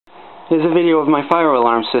Here's a video of my fire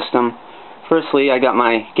alarm system. Firstly, I got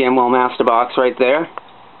my Honeywell master box right there.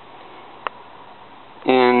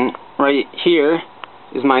 And right here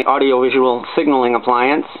is my audio-visual signaling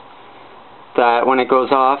appliance that when it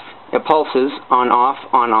goes off, it pulses on,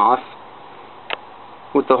 off,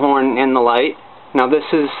 with the horn and the light. Now this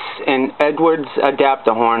is an Edwards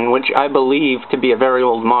adapter horn, which I believe to be a very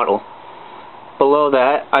old model. Below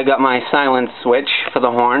that, I got my silence switch for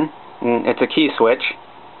the horn, and it's a key switch.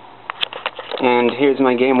 And here's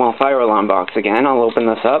my Honeywell fire alarm box again. I'll open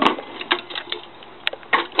this up.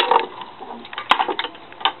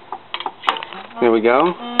 There we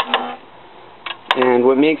go. And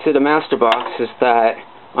what makes it a master box is that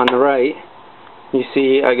on the right, you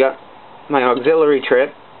see I got my auxiliary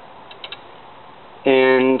trip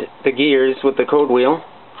and the gears with the code wheel.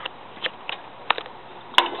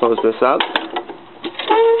 Close this up.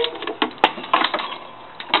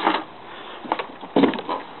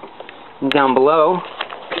 And down below,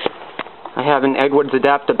 I have an Edwards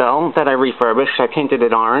adapter bell that I refurbished. I painted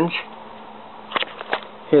it orange.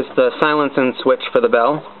 Here's the silence and switch for the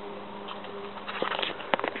bell.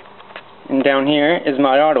 And down here is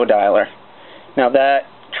my auto dialer. Now that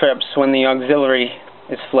trips when the auxiliary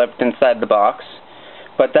is flipped inside the box,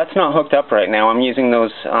 but that's not hooked up right now. I'm using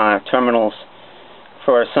those terminals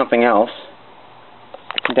for something else.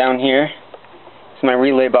 Down here is my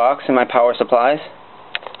relay box and my power supplies.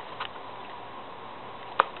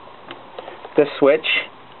 This switch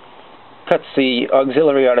cuts the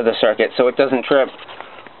auxiliary out of the circuit so it doesn't trip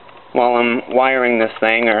while I'm wiring this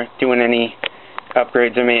thing or doing any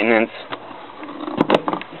upgrades or maintenance.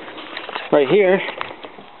 Right here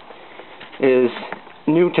is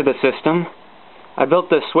new to the system. I built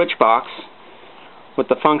this switch box with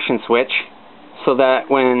the function switch so that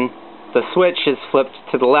when the switch is flipped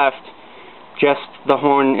to the left, just the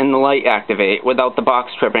horn and the light activate without the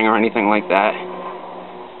box tripping or anything like that.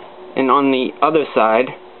 And on the other side,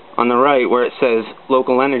 on the right where it says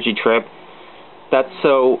local energy trip, that's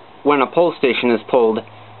so when a pole station is pulled,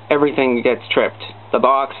 everything gets tripped. The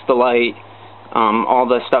box, the light, all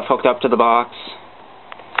the stuff hooked up to the box.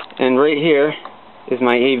 And right here is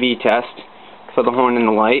my AV test for the horn and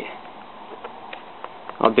the light.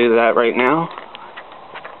 I'll do that right now.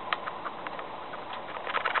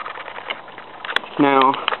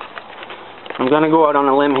 Now, I'm going to go out on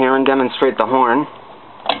a limb here and demonstrate the horn.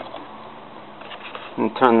 And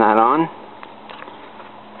turn that on.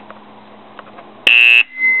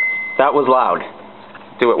 That was loud.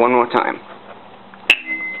 Do it one more time.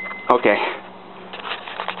 Okay.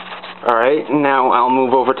 Alright, now I'll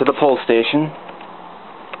move over to the pole station.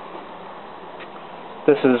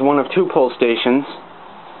 This is one of two pole stations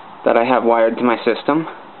that I have wired to my system.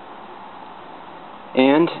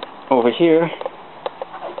 And over here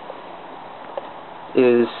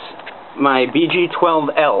is my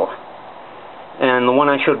BG12L. And the one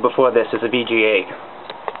I showed before this is a BG8.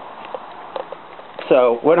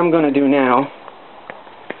 So what I'm going to do now,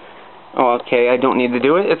 okay, I don't need to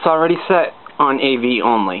do it. It's already set on AV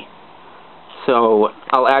only. So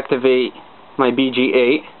I'll activate my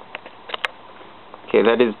BG8. Okay,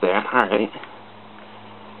 that is there. Alright.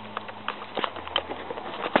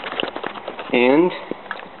 And,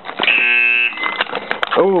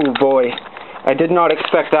 oh boy, I did not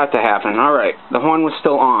expect that to happen. Alright, the horn was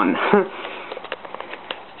still on.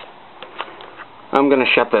 I'm going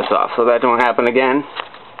to shut this off so that don't happen again.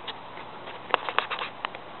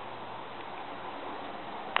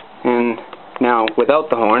 And now, without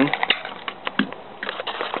the horn,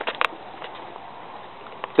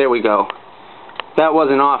 there we go. That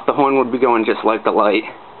wasn't off, the horn would be going just like the light.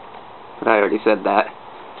 But I already said that.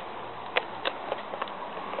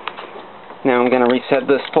 Now I'm going to reset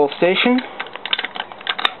this pole station.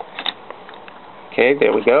 Okay,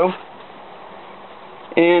 there we go.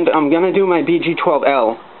 And I'm going to do my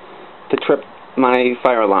BG12L to trip my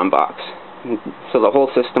fire alarm box, so the whole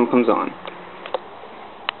system comes on.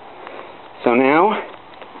 So now,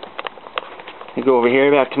 I go over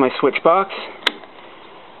here back to my switch box,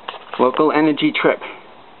 local energy trip,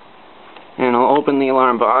 and I'll open the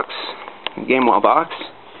alarm box, Honeywell box,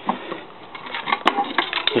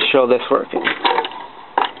 to show this working.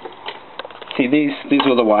 See, these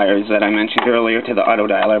were the wires that I mentioned earlier to the auto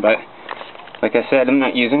dialer, but like I said, I'm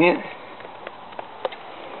not using it.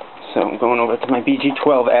 So I'm going over to my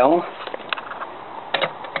BG12L.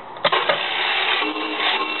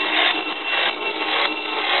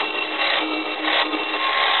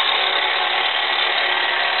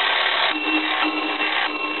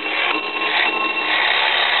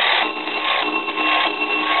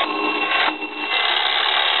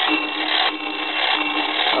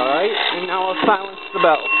 Alright, and now I'll silence the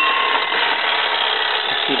bell.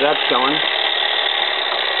 keep that going.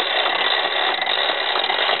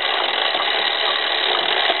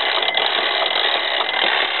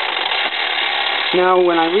 Now,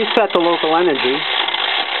 when I reset the local energy,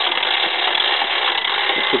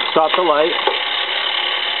 it should stop the light.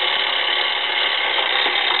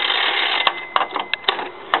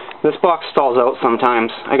 This box stalls out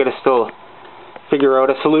sometimes. I gotta still figure out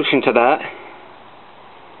a solution to that.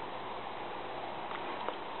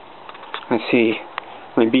 Let's see,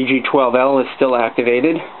 my BG12L is still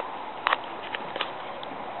activated.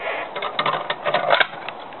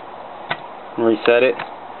 Reset it.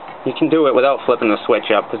 You can do it without flipping the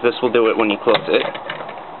switch up, because this will do it when you close it.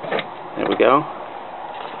 There we go.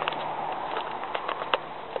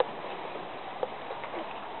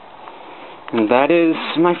 And that is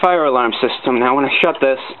my fire alarm system. Now when I shut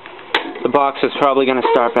this, the box is probably going to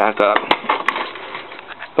start back up.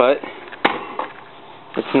 But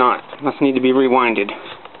it's not. It must need to be rewinded.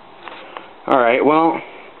 Alright, well,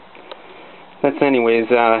 that's anyways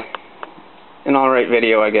an alright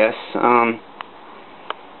video, I guess.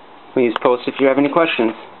 Please post if you have any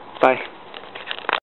questions. Bye.